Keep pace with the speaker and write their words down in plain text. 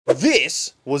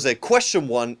This was a question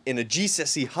 1 in a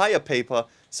GCSE higher paper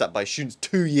sat by students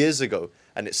 2 years ago,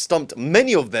 and it stumped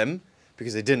many of them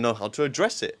because they didn't know how to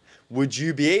address it. Would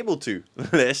you be able to?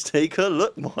 Let's take a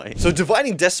look, boy. So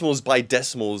dividing decimals by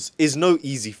decimals is no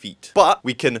easy feat, but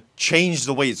we can change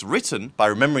the way it's written by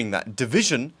remembering that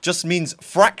division just means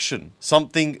fraction,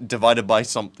 something divided by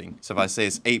something. So if I say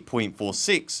it's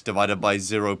 8.46 divided by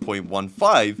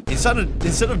 0.15,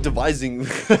 instead of dividing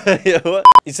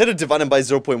instead of dividing by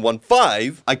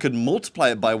 0.15, I could multiply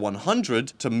it by 100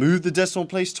 to move the decimal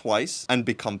place twice and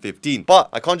become 15. But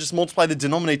I can't just multiply the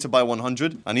denominator by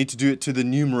 100. I need to do it to the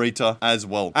numerator as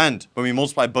well. And when we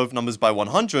multiply both numbers by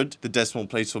 100, the decimal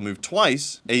place will move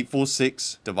twice.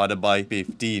 846 divided by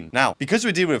 15. Now, because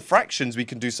we're dealing with fractions, we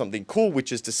can do something cool,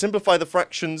 which is to simplify the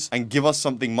fractions and give us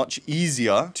something much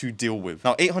easier to deal with.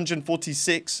 Now,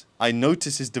 846, I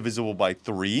notice is divisible by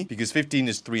 3 because 15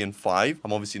 is 3 and 5.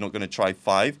 I'm obviously not going to try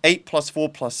 5. 8 plus 4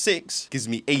 plus 6 gives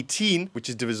me 18, which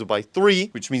is divisible by 3,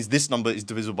 which means this number is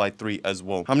divisible by 3 as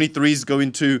well. How many 3's go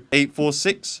into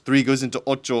 846? 3 goes into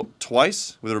 8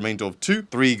 twice with a remainder of 2.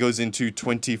 3 goes into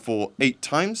 24 8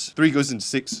 times. 3 goes into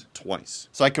 6 twice.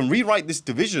 So I can rewrite this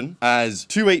division as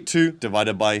 282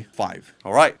 divided by 5.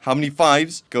 All right. How many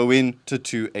 5's go into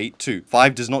 282?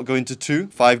 5 does not go into 2.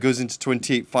 5 goes into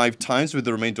 28 5 times with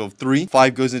the remainder of 3.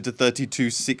 5 goes into 32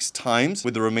 6 times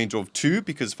with the remainder of 2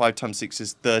 because 5 times 6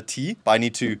 is 30. But I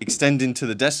need to extend into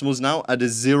the decimals now. Add a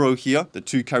 0 here. The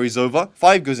 2 carries over.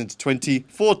 5 goes into 20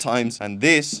 4 times. And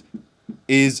this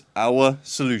is our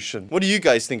solution. What do you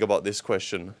guys think about this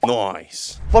question?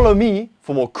 Nice. Follow me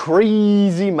for more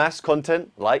crazy maths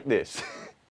content like this.